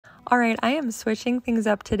Alright, I am switching things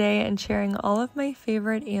up today and sharing all of my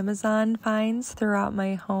favorite Amazon finds throughout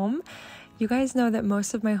my home. You guys know that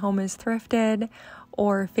most of my home is thrifted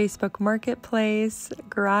or Facebook Marketplace,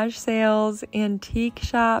 garage sales, antique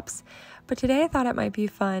shops. But today I thought it might be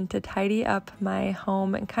fun to tidy up my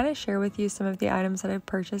home and kind of share with you some of the items that I've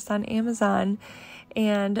purchased on Amazon.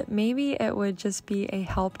 And maybe it would just be a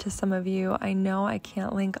help to some of you. I know I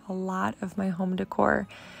can't link a lot of my home decor,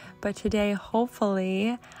 but today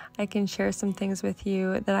hopefully I can share some things with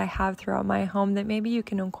you that I have throughout my home that maybe you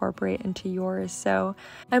can incorporate into yours. So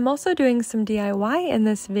I'm also doing some DIY in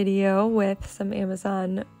this video with some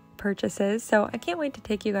Amazon purchases. So I can't wait to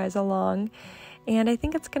take you guys along. And I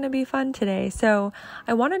think it's going to be fun today. So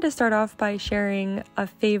I wanted to start off by sharing a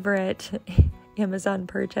favorite Amazon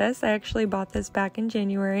purchase. I actually bought this back in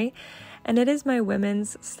January, and it is my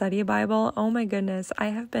women's study Bible. Oh my goodness, I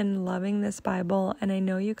have been loving this Bible, and I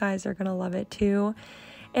know you guys are going to love it too.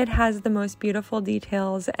 It has the most beautiful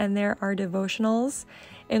details, and there are devotionals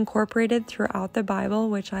incorporated throughout the Bible,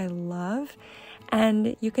 which I love.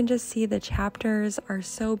 And you can just see the chapters are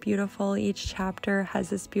so beautiful. Each chapter has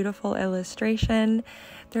this beautiful illustration.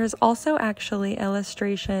 There's also actually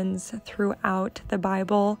illustrations throughout the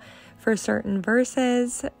Bible for certain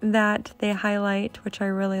verses that they highlight, which I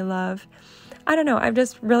really love. I don't know, I've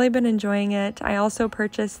just really been enjoying it. I also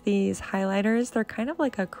purchased these highlighters. They're kind of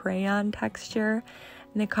like a crayon texture,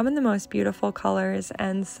 and they come in the most beautiful colors.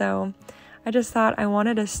 And so I just thought I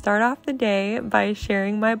wanted to start off the day by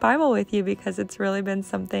sharing my Bible with you because it's really been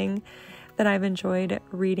something that I've enjoyed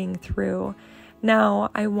reading through. Now,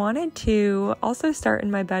 I wanted to also start in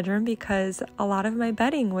my bedroom because a lot of my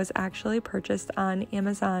bedding was actually purchased on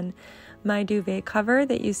Amazon. My duvet cover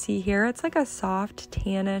that you see here, it's like a soft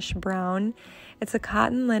tannish brown. It's a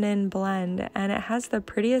cotton linen blend, and it has the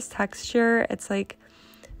prettiest texture. It's like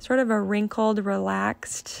sort of a wrinkled,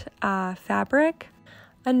 relaxed fabric.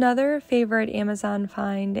 Another favorite Amazon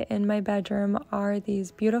find in my bedroom are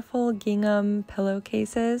these beautiful gingham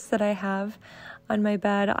pillowcases that I have on my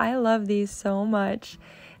bed. I love these so much.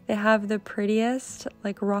 They have the prettiest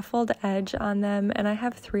like ruffled edge on them, and I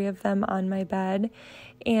have 3 of them on my bed.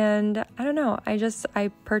 And I don't know,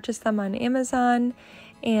 I purchased them on Amazon,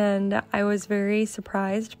 and I was very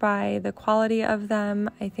surprised by the quality of them.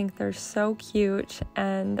 I think they're so cute,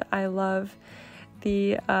 and I love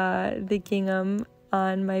the gingham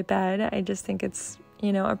on my bed. I just think it's,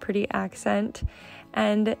 a pretty accent.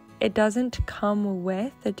 And it doesn't come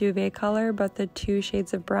with the duvet color, but the 2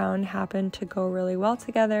 shades of brown happen to go really well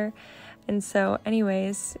together. And so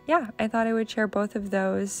anyways, I thought I would share both of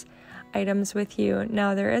those items with you.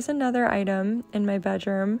 Now, there is another item in my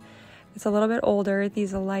bedroom. It's a little bit older.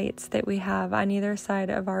 These lights that we have on either side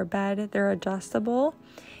of our bed, they're adjustable,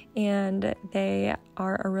 and they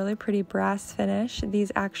are a really pretty brass finish.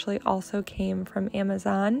 These actually also came from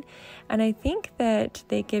Amazon, and I think that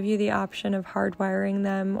they give you the option of hardwiring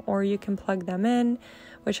them, or you can plug them in,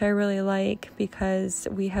 which I really like because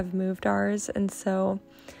we have moved ours, and so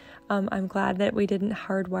I'm glad that we didn't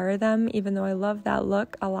hardwire them, even though I love that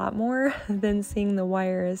look a lot more than seeing the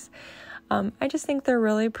wires. I just think they're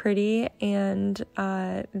really pretty, and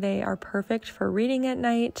they are perfect for reading at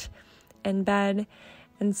night in bed.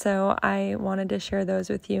 And so I wanted to share those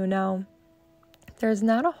with you. Now, there's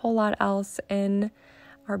not a whole lot else in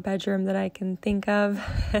our bedroom that I can think of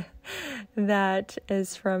that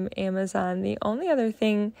is from Amazon. The only other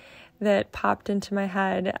thing that popped into my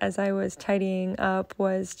head as I was tidying up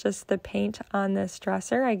was just the paint on this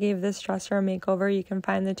dresser. I gave this dresser a makeover. You can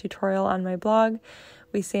find the tutorial on my blog.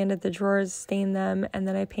 We sanded the drawers, stained them, and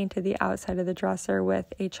then I painted the outside of the dresser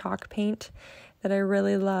with a chalk paint that I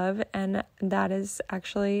really love, and that is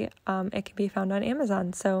actually, it can be found on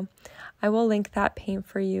Amazon, so I will link that paint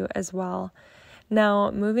for you as well. Now,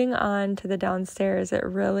 moving on to the downstairs, it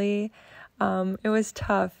really, it was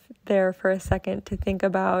tough there for a second to think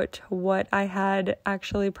about what I had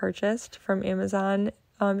actually purchased from Amazon,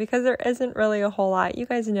 because there isn't really a whole lot. You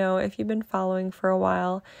guys know, if you've been following for a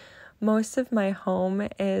while, most of my home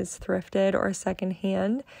is thrifted or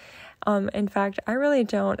secondhand. In fact, I really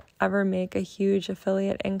don't ever make a huge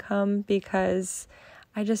affiliate income because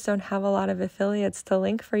I just don't have a lot of affiliates to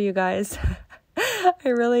link for you guys. I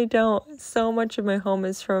really don't. So much of my home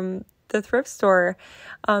is from the thrift store.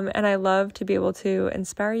 And I love to be able to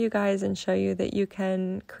inspire you guys and show you that you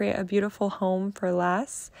can create a beautiful home for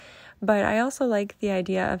less. But I also like the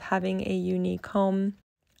idea of having a unique home,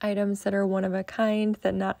 items that are one of a kind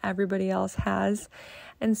that not everybody else has.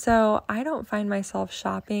 And so I don't find myself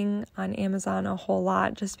shopping on Amazon a whole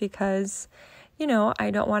lot just because,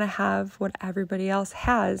 I don't want to have what everybody else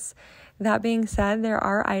has. That being said, there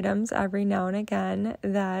are items every now and again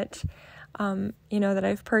that, that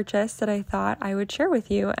I've purchased that I thought I would share with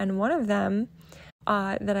you. And one of them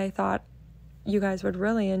that I thought you guys would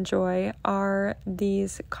really enjoy are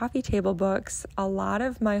these coffee table books. A lot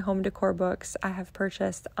of my home decor books I have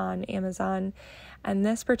purchased on Amazon, and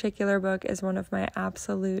this particular book is one of my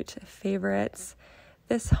absolute favorites.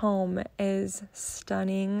 This home is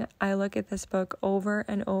stunning. I look at this book over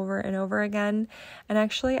and over and over again, and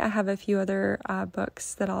actually I have a few other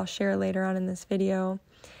books that I'll share later on in this video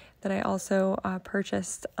that I also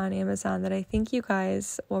purchased on Amazon that I think you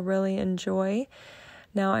guys will really enjoy.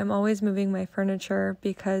 Now, I'm always moving my furniture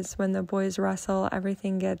because when the boys wrestle,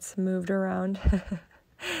 everything gets moved around.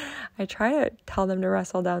 I try to tell them to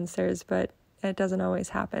wrestle downstairs, but it doesn't always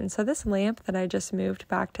happen. So this lamp that I just moved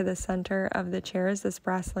back to the center of the chairs, this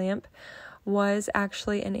brass lamp, was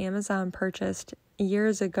actually an Amazon purchase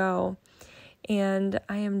years ago. And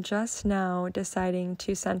I am just now deciding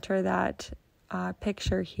to center that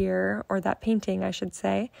picture here, or that painting, I should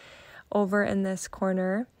say, over in this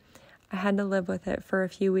corner. I had to live with it for a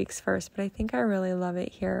few weeks first, but I think I really love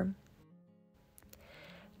it here.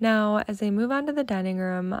 Now, as I move on to the dining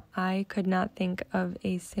room, I could not think of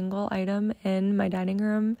a single item in my dining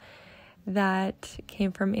room that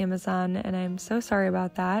came from Amazon, and I'm so sorry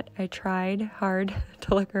about that. I tried hard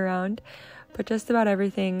to look around, but just about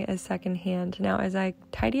everything is secondhand. Now, as I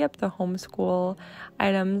tidy up the homeschool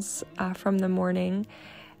items from the morning,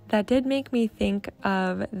 that did make me think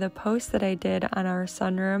of the post that I did on our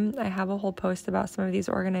sunroom. I have a whole post about some of these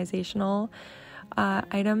organizational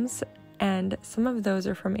items, and some of those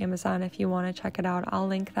are from Amazon. If you want to check it out, I'll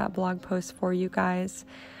link that blog post for you guys.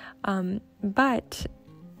 But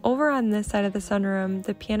over on this side of the sunroom,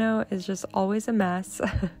 the piano is just always a mess.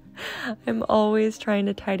 I'm always trying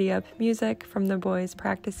to tidy up music from the boys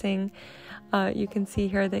practicing. You can see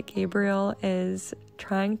here that Gabriel is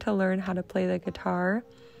trying to learn how to play the guitar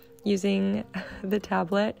using the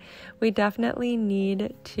tablet. We definitely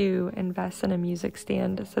need to invest in a music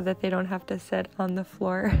stand so that they don't have to sit on the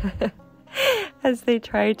floor as they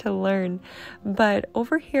try to learn. But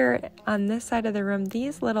over here on this side of the room,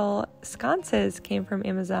 these little sconces came from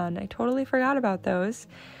Amazon. I totally forgot about those.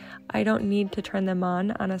 I don't need to turn them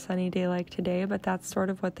on a sunny day like today, but that's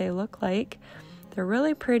sort of what they look like. They're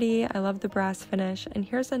really pretty. I love the brass finish. And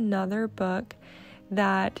here's another book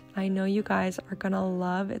that I know you guys are gonna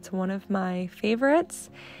love. It's one of my favorites,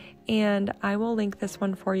 and I will link this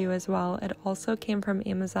one for you as well. It also came from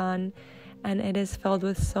Amazon, and it is filled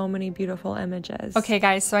with so many beautiful images. Okay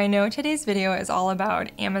guys, so I know today's video is all about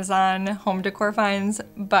Amazon home decor finds,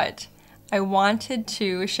 but I wanted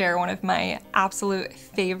to share one of my absolute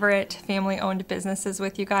favorite family-owned businesses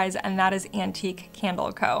with you guys, and that is Antique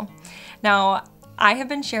Candle Co. Now, I have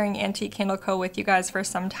been sharing Antique Candle Co. with you guys for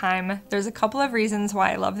some time. There's a couple of reasons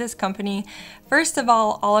why I love this company. First of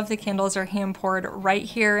all of the candles are hand poured right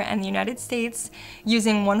here in the United States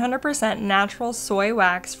using 100% natural soy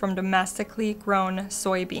wax from domestically grown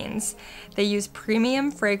soybeans. They use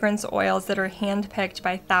premium fragrance oils that are hand-picked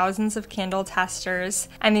by thousands of candle testers,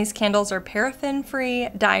 and these candles are paraffin-free,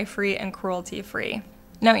 dye-free, and cruelty-free.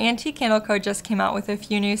 Now, Antique Candle Co. just came out with a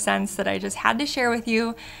few new scents that I just had to share with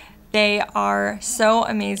you. They are so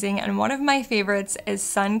amazing, and one of my favorites is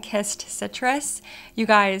Sun-Kissed Citrus. You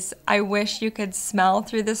guys, I wish you could smell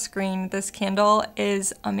through the screen. This candle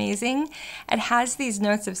is amazing. It has these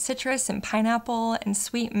notes of citrus and pineapple and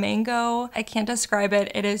sweet mango. I can't describe it.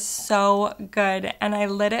 It is so good, and I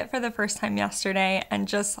lit it for the first time yesterday and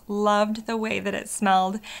just loved the way that it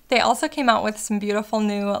smelled. They also came out with some beautiful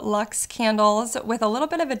new luxe candles with a little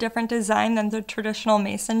bit of a different design than the traditional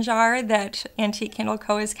mason jar that Antique Candle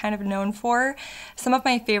Co. is kind of known for. Some of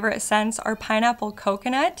my favorite scents are pineapple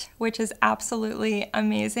coconut, which is absolutely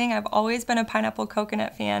amazing. I've always been a pineapple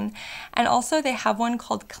coconut fan. And also they have one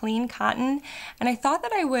called Clean Cotton, and I thought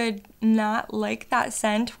that I would not like that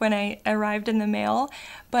scent when I arrived in the mail,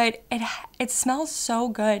 but it smells so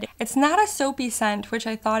good. It's not a soapy scent, which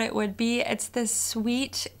I thought it would be. It's this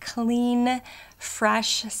sweet, clean,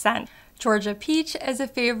 fresh scent. Georgia Peach is a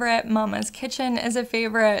favorite, Mama's Kitchen is a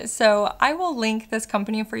favorite, so I will link this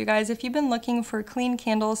company for you guys. If you've been looking for clean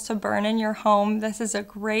candles to burn in your home, this is a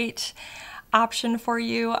great option for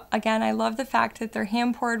you. Again, I love the fact that they're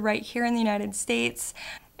hand poured right here in the United States.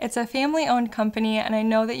 It's a family-owned company, and I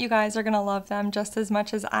know that you guys are gonna love them just as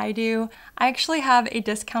much as I do. I actually have a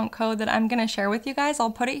discount code that I'm gonna share with you guys. I'll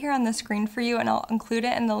put it here on the screen for you, and I'll include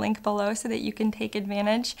it in the link below so that you can take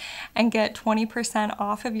advantage and get 20%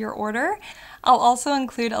 off of your order. I'll also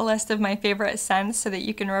include a list of my favorite scents so that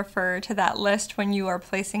you can refer to that list when you are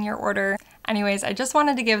placing your order. Anyways, I just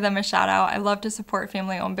wanted to give them a shout out. I love to support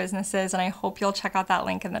family-owned businesses, and I hope you'll check out that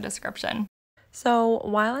link in the description. So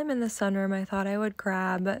while I'm in the sunroom, I thought I would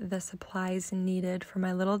grab the supplies needed for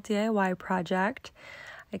my little DIY project.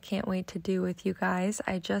 I can't wait to do with you guys.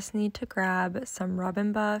 I just need to grab some Rub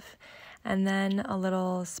and Buff and then a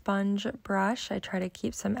little sponge brush. I try to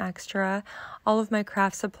keep some extra. All of my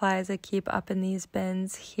craft supplies I keep up in these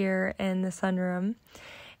bins here in the sunroom.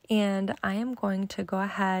 And I am going to go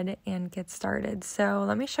ahead and get started. So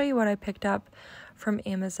let me show you what I picked up from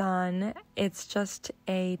Amazon. It's just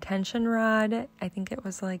a tension rod. I think it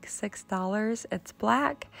was like $6. It's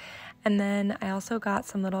black. And then I also got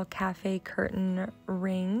some little cafe curtain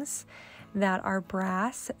rings that are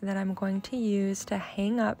brass that I'm going to use to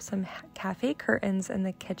hang up some cafe curtains in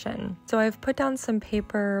the kitchen. So I've put down some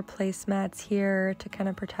paper placemats here to kind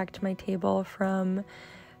of protect my table from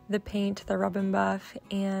the paint, the Rub and Buff,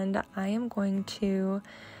 and I am going to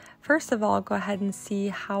first of all go ahead and see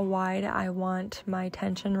how wide I want my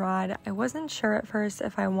tension rod. I wasn't sure at first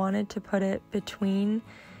if I wanted to put it between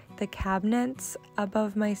the cabinets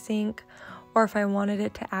above my sink or if I wanted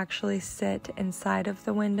it to actually sit inside of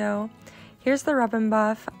the window. Here's the Rub and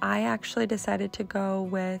Buff. I actually decided to go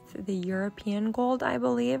with the European gold, I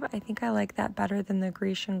believe. I think I like that better than the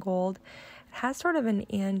Grecian gold. It has sort of an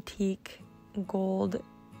antique gold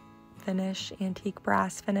finish, antique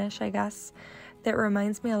brass finish, I guess, that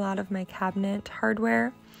reminds me a lot of my cabinet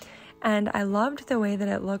hardware. And I loved the way that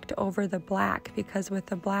it looked over the black, because with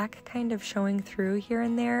the black kind of showing through here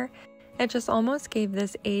and there, it just almost gave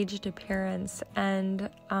this aged appearance. And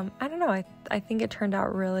I don't know, I think it turned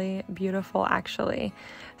out really beautiful actually.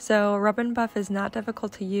 So Rub and Buff is not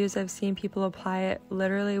difficult to use. I've seen people apply it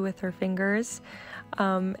literally with their fingers.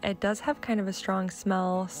 It does have kind of a strong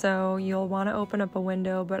smell, so you'll want to open up a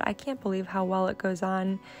window, but I can't believe how well it goes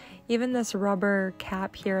on. Even this rubber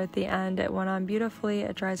cap here at the end, it went on beautifully.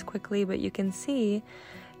 It dries quickly, but you can see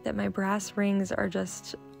that my brass rings are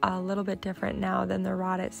just a little bit different now than the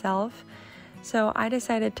rod itself. So I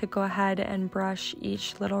decided to go ahead and brush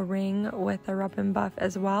each little ring with the Rub and Buff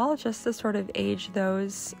as well, just to sort of age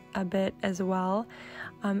those a bit as well.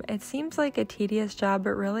 It seems like a tedious job,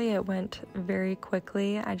 but really it went very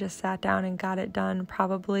quickly. I just sat down and got it done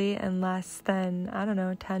probably in less than, I don't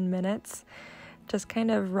know, 10 minutes. Just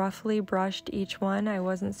kind of roughly brushed each one. I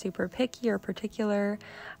wasn't super picky or particular.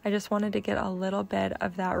 I just wanted to get a little bit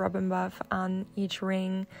of that Rub and Buff on each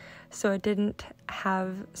ring so it didn't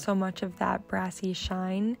have so much of that brassy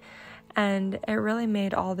shine, and it really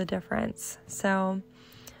made all the difference. So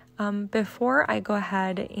before I go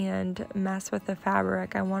ahead and mess with the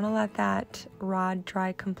fabric, I want to let that rod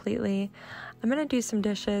dry completely. I'm going to do some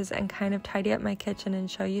dishes and kind of tidy up my kitchen and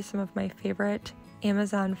show you some of my favorite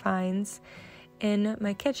Amazon finds in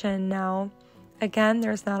my kitchen. Now, again,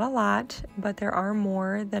 there's not a lot, but there are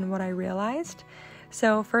more than what I realized.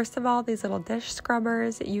 So first of all, these little dish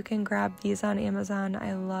scrubbers, you can grab these on Amazon.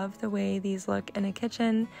 I love the way these look in a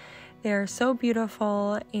kitchen. They're so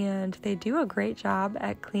beautiful and they do a great job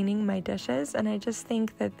at cleaning my dishes, and I just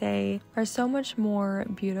think that they are so much more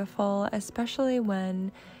beautiful, especially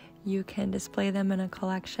when you can display them in a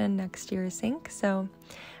collection next to your sink. So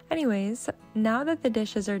anyways, now that the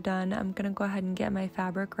dishes are done, I'm gonna go ahead and get my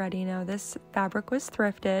fabric ready. Now this fabric was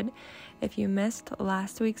thrifted. If you missed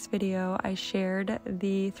last week's video, I shared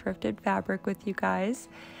the thrifted fabric with you guys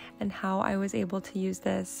and how I was able to use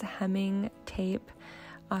this hemming tape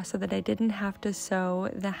so that I didn't have to sew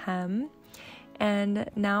the hem. And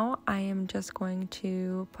now I am just going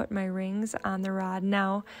to put my rings on the rod.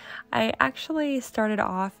 Now, I actually started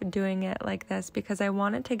off doing it like this because I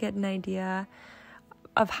wanted to get an idea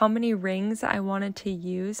of how many rings I wanted to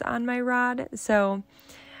use on my rod. So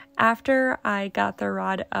after I got the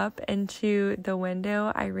rod up into the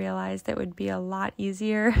window, I realized it would be a lot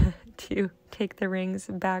easier to take the rings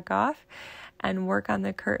back off and work on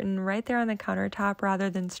the curtain right there on the countertop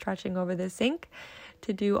rather than stretching over the sink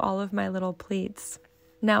to do all of my little pleats.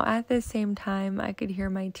 Now at the same time, I could hear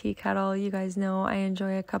my tea kettle. You guys know I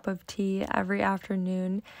enjoy a cup of tea every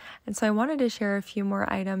afternoon, and so I wanted to share a few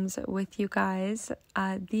more items with you guys.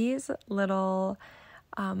 These little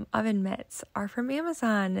oven mitts are from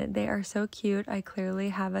Amazon. They are so cute. I clearly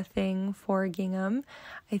have a thing for gingham.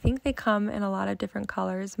 I think they come in a lot of different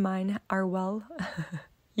colors. Mine are well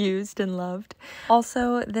used and loved.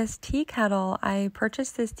 Also, this tea kettle, I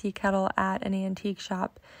purchased this tea kettle at an antique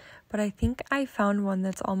shop, but I think I found one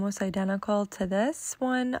that's almost identical to this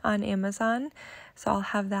one on Amazon, so I'll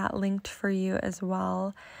have that linked for you as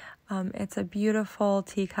well. It's a beautiful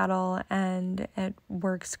tea kettle and it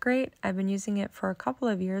works great. I've been using it for a couple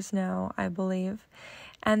of years now, I believe,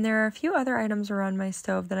 And there are a few other items around my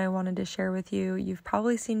stove that I wanted to share with you. You've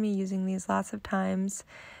probably seen me using these lots of times.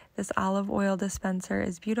 This olive oil dispenser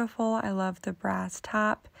is beautiful. I love the brass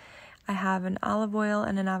top. I have an olive oil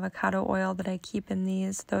and an avocado oil that I keep in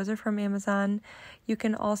these. Those are from Amazon. You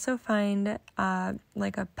can also find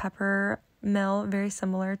like a pepper mill very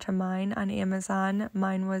similar to mine on Amazon.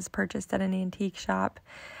 Mine was purchased at an antique shop.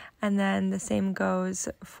 And then the same goes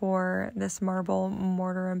for this marble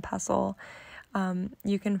mortar and pestle.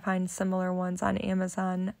 You can find similar ones on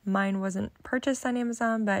Amazon. Mine wasn't purchased on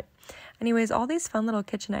Amazon, but anyways, all these fun little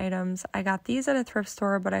kitchen items. I got these at a thrift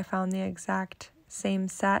store, but I found the exact same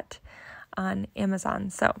set on Amazon.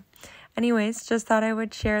 So anyways, just thought I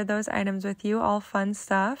would share those items with you, all fun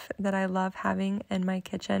stuff that I love having in my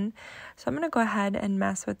kitchen. So I'm going to go ahead and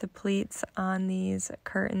mess with the pleats on these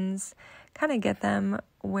curtains, kind of get them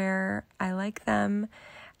where I like them.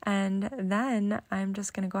 And then I'm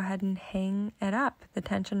just going to go ahead and hang it up. The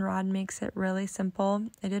tension rod makes it really simple.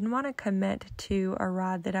 I didn't want to commit to a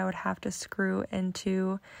rod that I would have to screw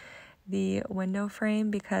into the window frame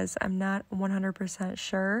because I'm not 100%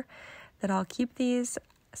 sure that I'll keep these.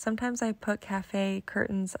 Sometimes I put cafe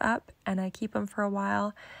curtains up and I keep them for a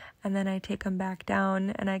while and then I take them back down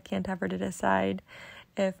and I can't ever decide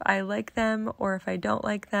if I like them or if I don't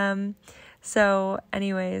like them. So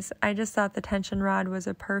anyways, I just thought the tension rod was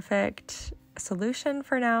a perfect solution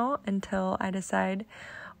for now until I decide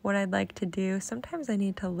what I'd like to do. Sometimes I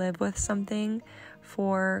need to live with something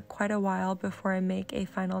for quite a while before I make a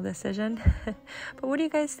final decision. But what do you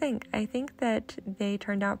guys think? I think that they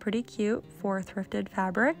turned out pretty cute for thrifted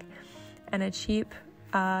fabric and a cheap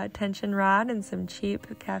tension rod and some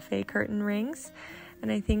cheap cafe curtain rings.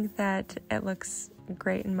 And I think that it looks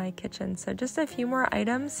great in my kitchen. So just a few more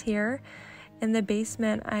items here. In the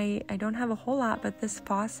basement, I don't have a whole lot, but this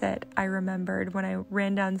faucet I remembered when I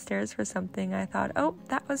ran downstairs for something. I thought, oh,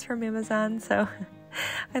 that was from Amazon, so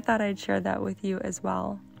I thought I'd share that with you as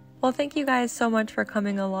well. Well, thank you guys so much for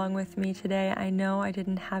coming along with me today. I know I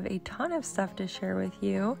didn't have a ton of stuff to share with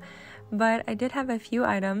you, but I did have a few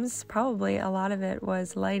items. Probably a lot of it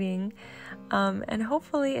was lighting, and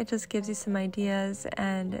hopefully it just gives you some ideas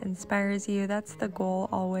and inspires you. That's the goal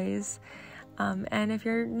always. And if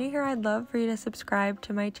you're new here, I'd love for you to subscribe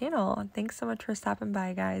to my channel. Thanks so much for stopping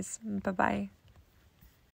by, guys. Bye-bye.